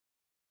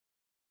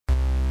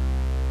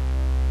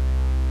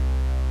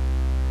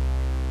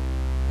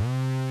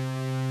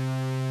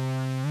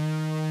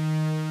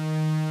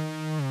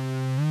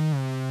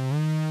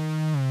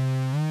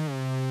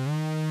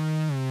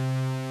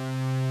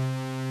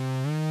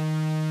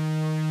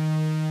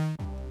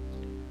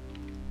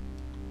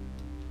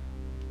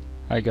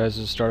Hi guys,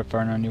 this is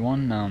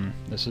StarterFire91.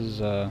 This has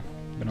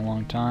been a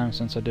long time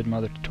since I did my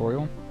other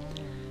tutorial,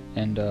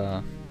 and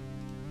I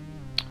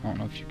don't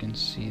know if you can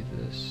see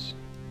this.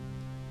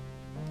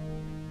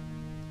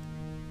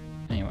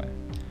 Anyway,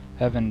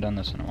 haven't done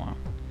this in a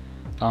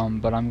while,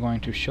 but I'm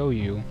going to show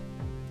you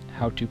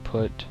how to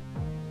put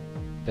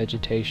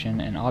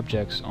vegetation and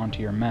objects onto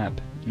your map.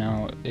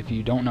 Now, if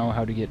you don't know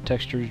how to get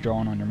textures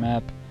drawn on your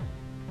map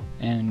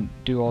and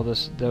do all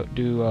this,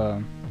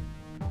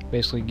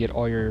 basically get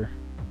all your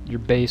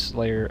base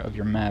layer of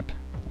your map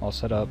all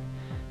set up,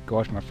 go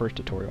watch my first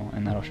tutorial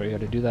and that'll show you how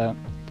to do that.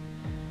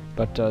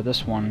 But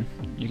this one,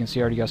 you can see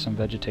I already got some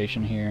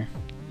vegetation here,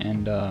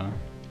 and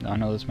I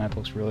know this map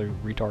looks really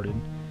retarded,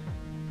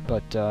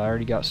 but I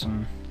already got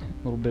some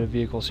little bit of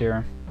vehicles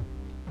here.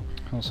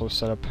 Also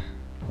set up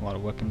a lot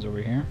of weapons over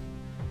here,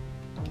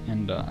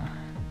 and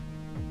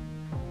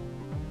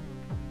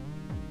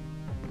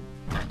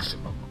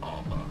maximum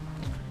armor.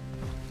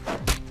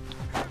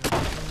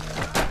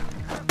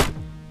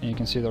 And you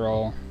can see they're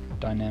all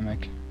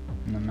dynamic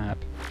in the map.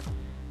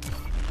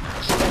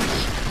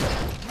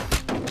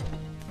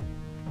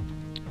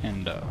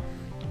 And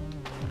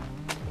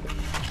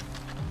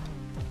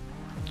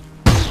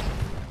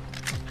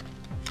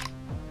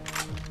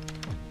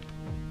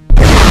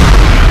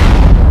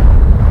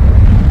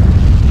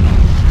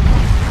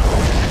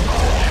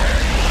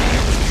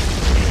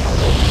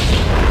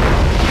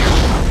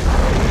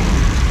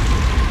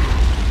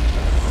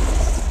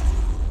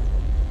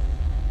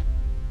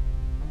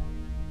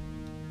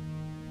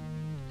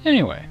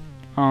anyway,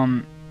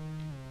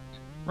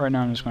 right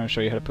now I'm just going to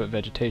show you how to put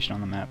vegetation on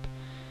the map.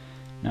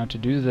 Now to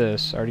do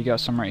this, I already got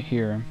some right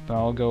here, but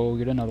I'll go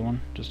get another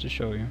one just to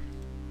show you.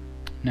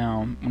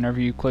 Now,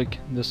 whenever you click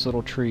this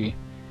little tree,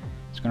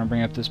 it's going to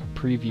bring up this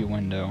preview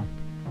window,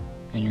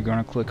 and you're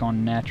going to click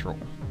on natural,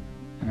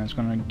 and it's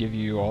going to give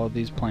you all of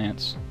these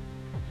plants.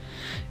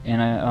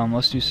 And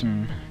let's do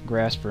some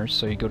grass first.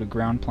 So you go to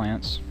ground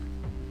plants,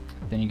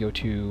 then you go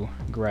to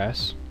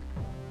grass,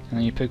 and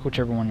then you pick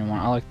whichever one you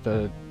want. I like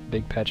the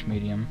big patch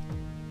medium,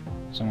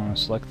 so I'm going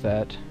to select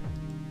that.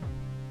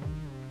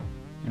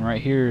 And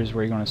right here is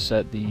where you're going to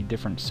set the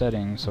different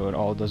settings so it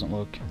all doesn't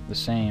look the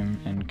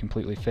same and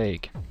completely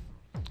fake.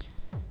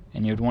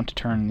 And you would want to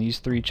turn these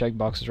three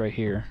checkboxes right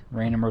here: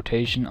 random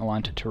rotation,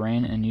 align to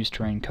terrain, and use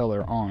terrain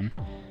color on.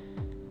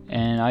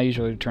 And I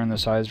usually turn the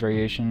size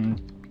variation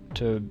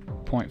to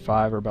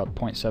 0.5 or about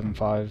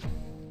 0.75.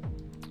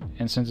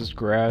 And since it's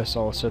grass,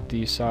 I'll set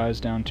the size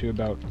down to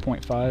about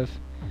 0.5,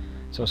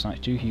 so it's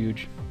not too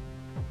huge.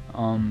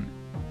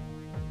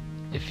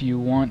 If you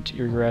want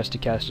your grass to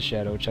cast a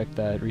shadow, check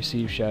that,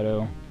 receive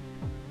shadow,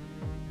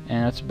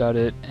 and that's about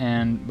it.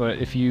 But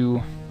if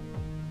you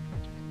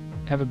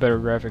have a better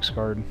graphics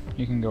card,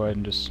 you can go ahead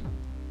and just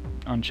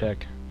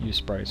uncheck use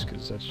sprites,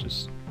 because that's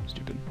just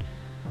stupid.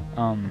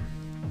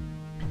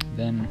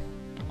 Then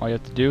all you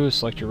have to do is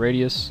select your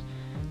radius,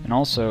 and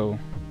also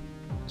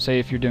say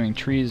if you're doing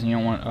trees and you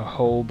don't want a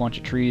whole bunch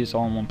of trees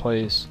all in one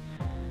place,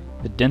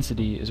 the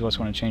density is what's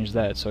going to change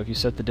that. So if you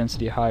set the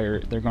density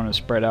higher, they're going to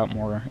spread out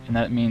more, and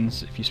that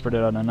means if you spread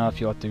it out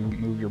enough, you'll have to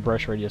move your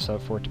brush radius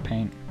up for it to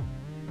paint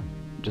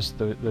just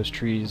those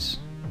trees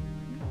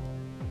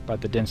by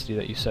the density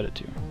that you set it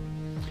to.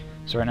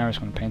 So right now we're just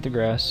going to paint the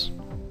grass.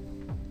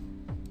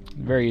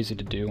 Very easy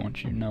to do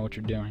once you know what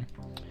you're doing.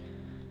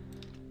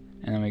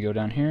 And then we go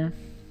down here,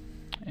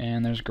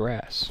 and there's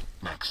grass.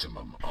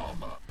 Maximum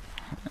armor.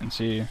 And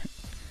see,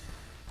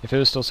 if it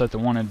was still set to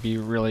 1, it'd be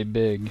really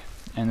big.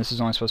 And this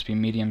is only supposed to be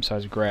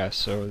medium-sized grass,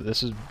 so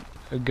this is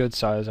a good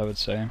size, I would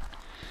say.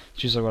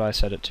 It's usually what I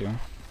set it to.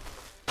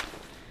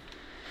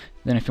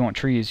 Then if you want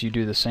trees, you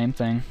do the same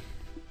thing.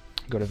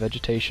 Go to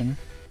vegetation,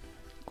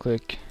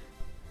 click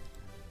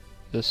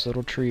this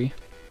little tree,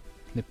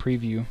 the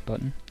preview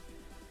button,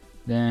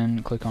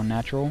 then click on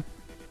natural,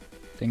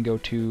 then go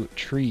to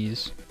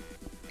trees.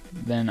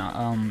 Then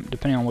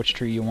depending on which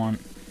tree you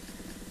want,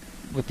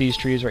 with these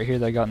trees right here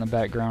that I got in the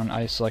background,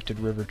 I selected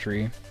river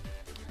tree.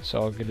 So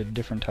I'll get a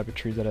different type of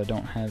tree that I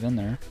don't have in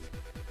there.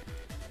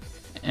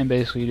 And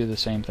basically you do the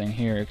same thing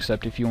here,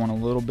 except if you want a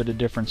little bit of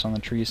difference on the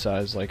tree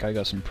size, like I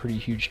got some pretty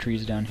huge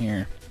trees down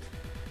here,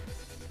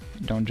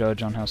 don't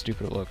judge on how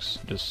stupid it looks.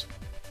 Just,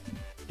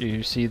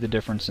 you see the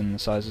difference in the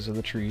sizes of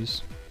the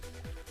trees.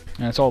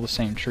 And it's all the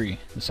same tree,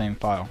 the same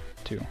file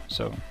too,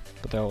 so,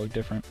 but they all look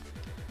different.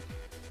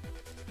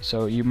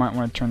 So you might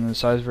want to turn the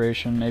size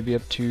variation maybe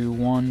up to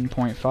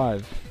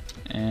 1.5,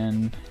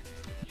 and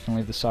you can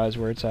leave the size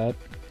where it's at.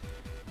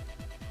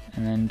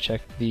 And then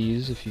check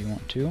these if you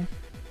want to.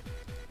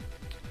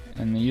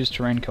 And the use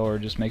terrain color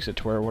just makes it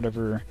to where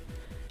whatever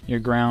your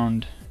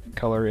ground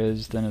color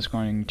is, then it's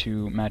going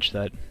to match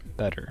that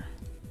better.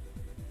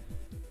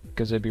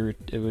 Because it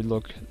would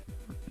look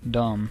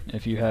dumb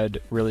if you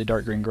had really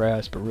dark green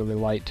grass but really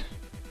light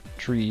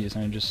trees,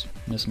 and it just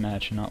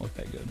mismatch and not look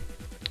that good.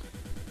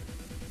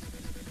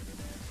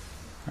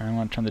 Alright, I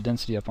want to turn the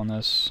density up on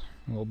this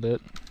a little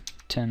bit,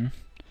 10.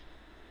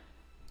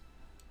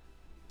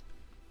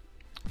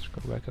 Let's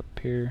go back up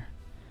here,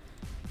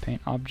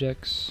 paint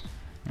objects,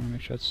 I want to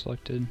make sure that's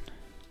selected.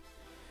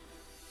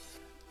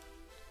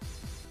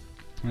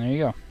 And there you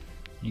go.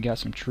 You got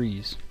some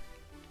trees.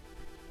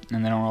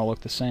 And they don't all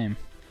look the same.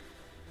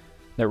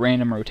 That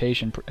random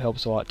rotation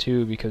helps a lot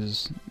too,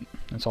 because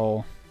it's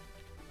all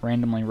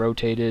randomly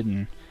rotated,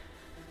 and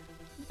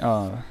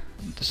the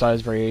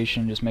size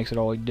variation just makes it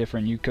all look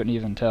different. You couldn't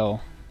even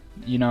tell.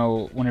 You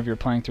know, whenever you're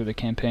playing through the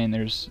campaign,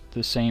 there's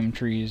the same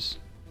trees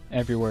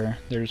everywhere.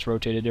 They're just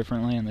rotated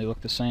differently and they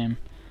look the same.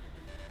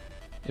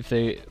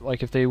 Here,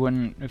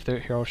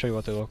 I'll show you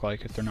what they look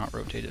like if they're not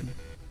rotated.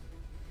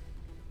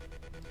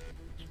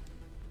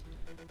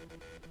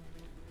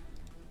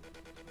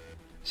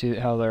 See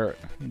how the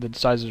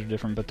sizes are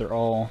different, but they're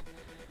all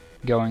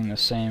going the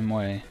same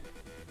way,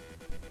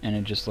 and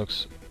it just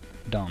looks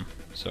dumb.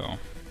 So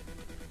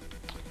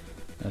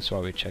that's why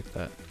we checked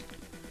that.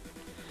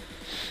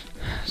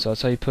 So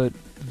that's how you put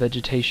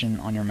vegetation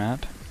on your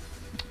map.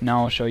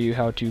 Now I'll show you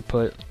how to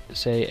put,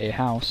 say, a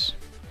house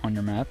on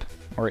your map,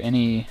 or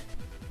any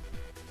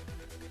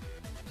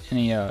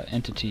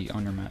entity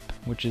on your map,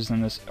 which is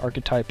in this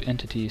archetype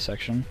entity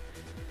section.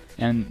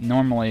 And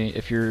normally,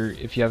 if you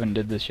haven't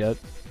did this yet,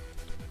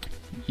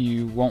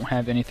 you won't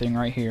have anything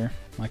right here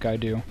like I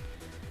do.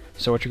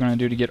 So what you're going to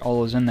do to get all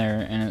those in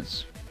there, and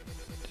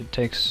it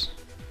takes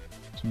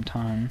some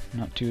time,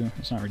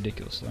 it's not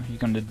ridiculous though. You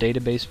go into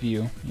database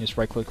view, you just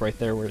right click right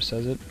there where it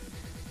says it,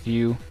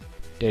 view,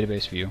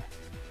 database view,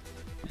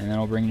 and then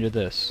it'll bring you to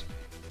this.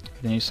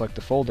 Then you select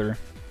the folder,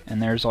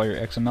 and there's all your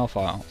XML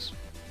files,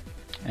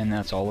 and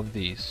that's all of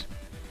these.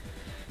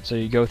 So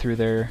you go through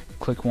there,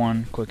 click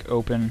one, click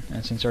open,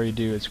 and since I already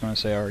do, it's going to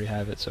say I already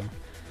have it. So,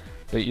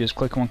 but you just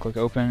click one, click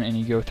open, and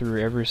you go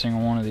through every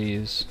single one of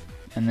these,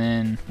 and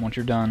then once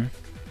you're done,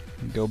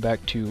 you go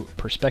back to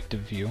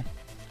perspective view,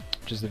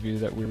 which is the view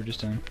that we were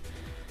just in.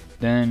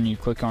 Then you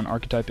click on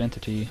archetype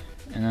entity,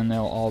 and then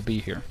they'll all be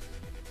here.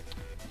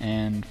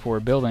 And for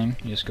a building,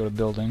 you just go to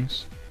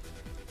buildings.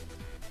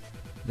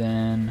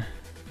 Then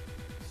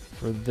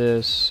for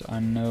this, I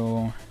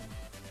know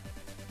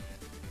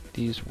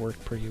these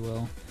work pretty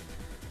well,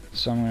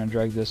 so I'm going to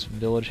drag this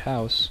village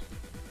house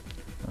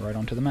right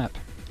onto the map.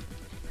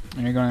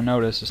 And you're going to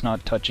notice it's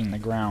not touching the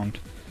ground.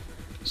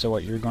 So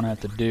what you're going to have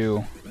to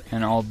do,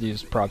 and all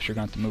these props you're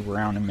going to have to move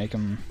around and make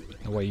them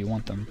the way you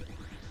want them.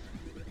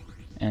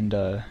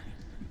 And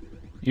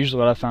usually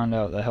what I found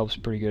out that helps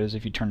pretty good is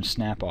if you turn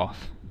snap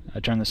off. I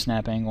turn the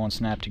snap angle and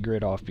snap to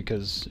grid off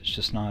because it's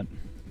just not,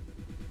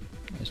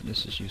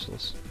 this is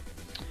useless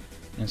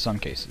in some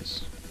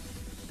cases.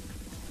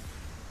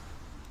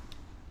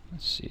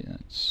 Let's see,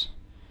 that's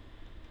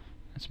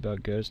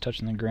about good. It's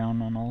touching the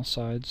ground on all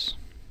sides.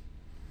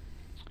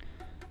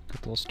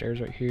 Got the little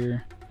stairs right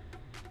here.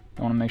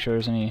 I want to make sure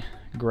there's any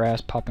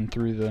grass popping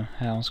through the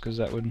house, because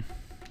that would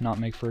not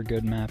make for a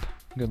good map,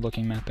 good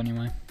looking map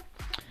anyway.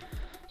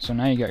 So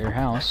now you got your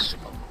house.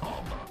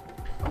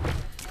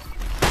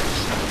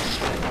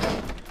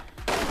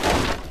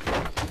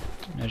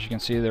 As you can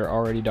see, they're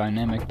already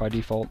dynamic by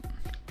default.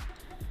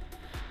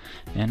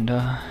 And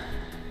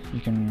you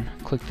can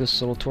click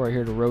this little tool right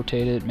here to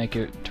rotate it, make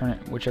it turn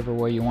it whichever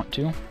way you want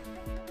to.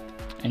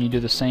 And you do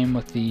the same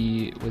with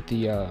the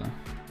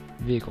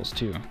vehicles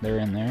too. They're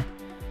in there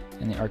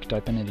in the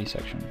archetype entity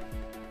section.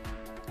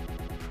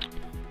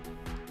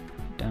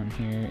 Down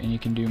here, and you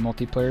can do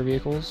multiplayer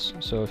vehicles.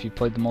 So if you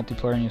played the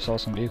multiplayer and you saw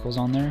some vehicles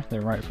on there,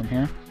 they're right from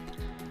here.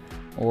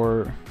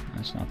 Or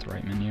that's not the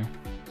right menu.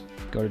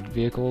 Go to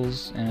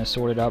vehicles, and it's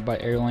sorted out by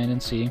air, land,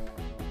 and sea.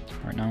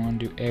 Right now I'm going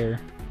to do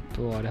air,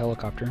 pull out a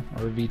helicopter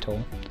or a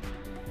VTOL,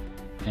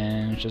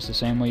 and it's just the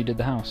same way you did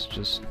the house.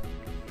 Just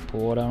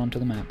pull it out onto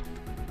the map.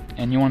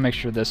 And you want to make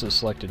sure this is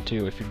selected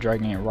too if you're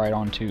dragging it right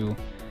onto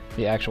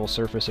the actual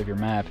surface of your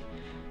map,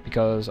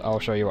 because I'll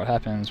show you what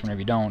happens whenever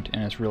you don't,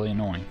 and it's really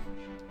annoying.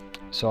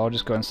 So I'll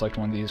just go ahead and select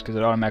one of these because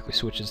it automatically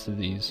switches to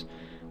these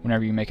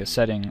whenever you make a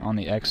setting on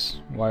the X,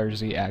 Y, or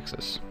Z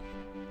axis.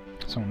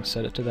 So I'm going to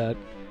set it to that.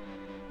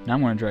 Now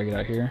I'm going to drag it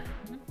out here,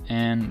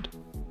 and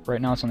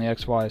right now it's on the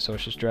XY, so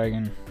it's just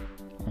dragging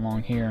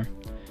along here.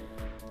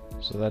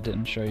 So that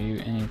didn't show you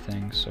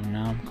anything, so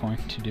now I'm going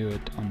to do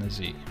it on the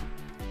Z.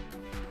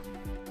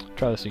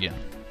 Try this again.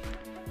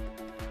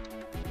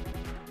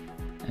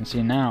 And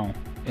see, now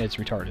it's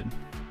retarded.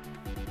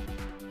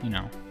 You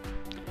know,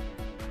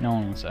 no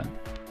one wants that.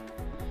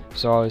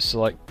 So I always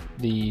select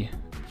the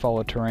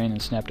follow terrain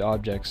and snap to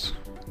objects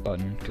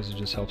button because it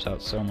just helps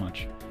out so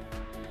much.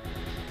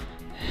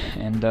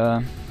 And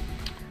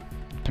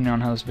depending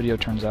on how this video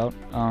turns out,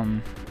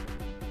 I'll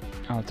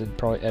have to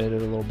probably edit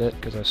it a little bit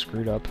because I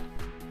screwed up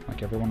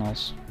like everyone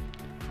else.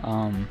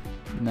 And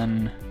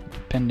then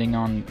depending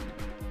on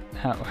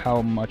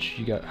how much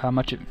you got,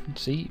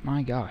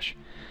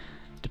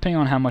 depending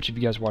on how much of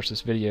you guys watch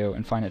this video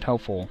and find it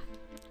helpful,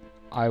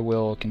 I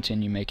will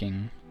continue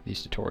making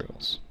these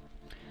tutorials.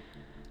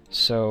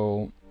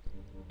 So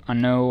I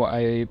know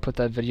I put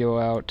that video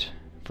out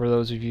for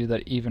those of you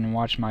that even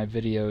watch my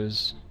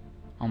videos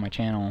on my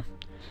channel.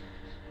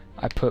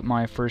 I put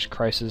my first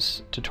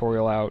Crisis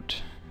tutorial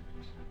out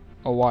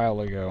a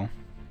while ago,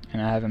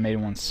 and I haven't made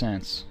one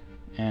since.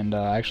 And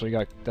I actually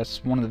got,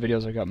 that's one of the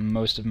videos I got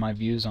most of my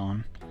views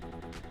on.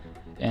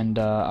 and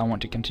I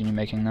want to continue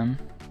making them.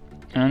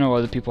 And I know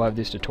other people have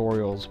these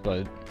tutorials,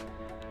 but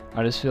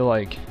I just feel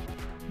like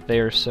they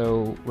are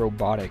so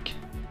robotic,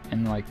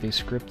 and like they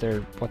script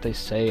what they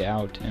say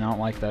out, and I don't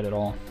like that at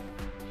all.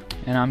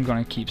 And I'm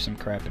gonna keep some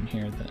crap in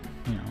here that,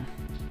 you know,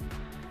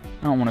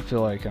 I don't want to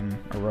feel like I'm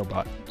a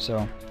robot.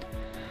 So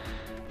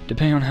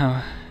depending on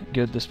how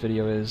good this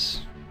video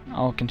is,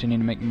 I'll continue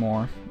to make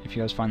more if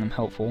you guys find them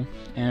helpful.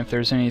 And if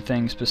there's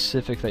anything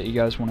specific that you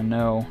guys want to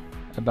know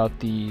about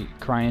the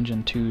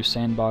CryEngine 2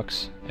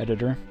 Sandbox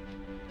editor,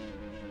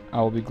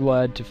 I will be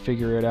glad to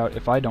figure it out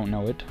if I don't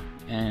know it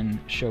and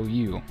show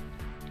you.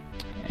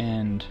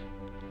 And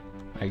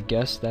I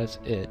guess that's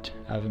it.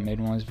 I haven't made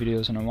one of these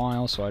videos in a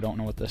while, so I don't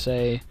know what to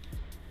say.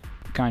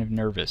 I'm kind of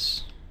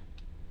nervous.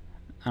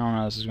 I don't know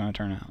how this is going to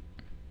turn out.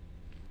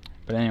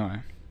 But anyway,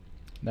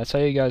 that's how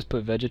you guys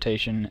put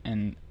vegetation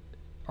and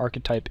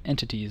archetype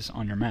entities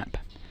on your map.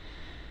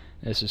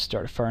 This is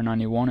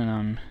StartFire91, and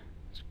I'm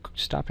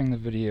stopping the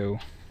video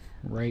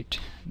right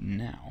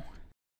now.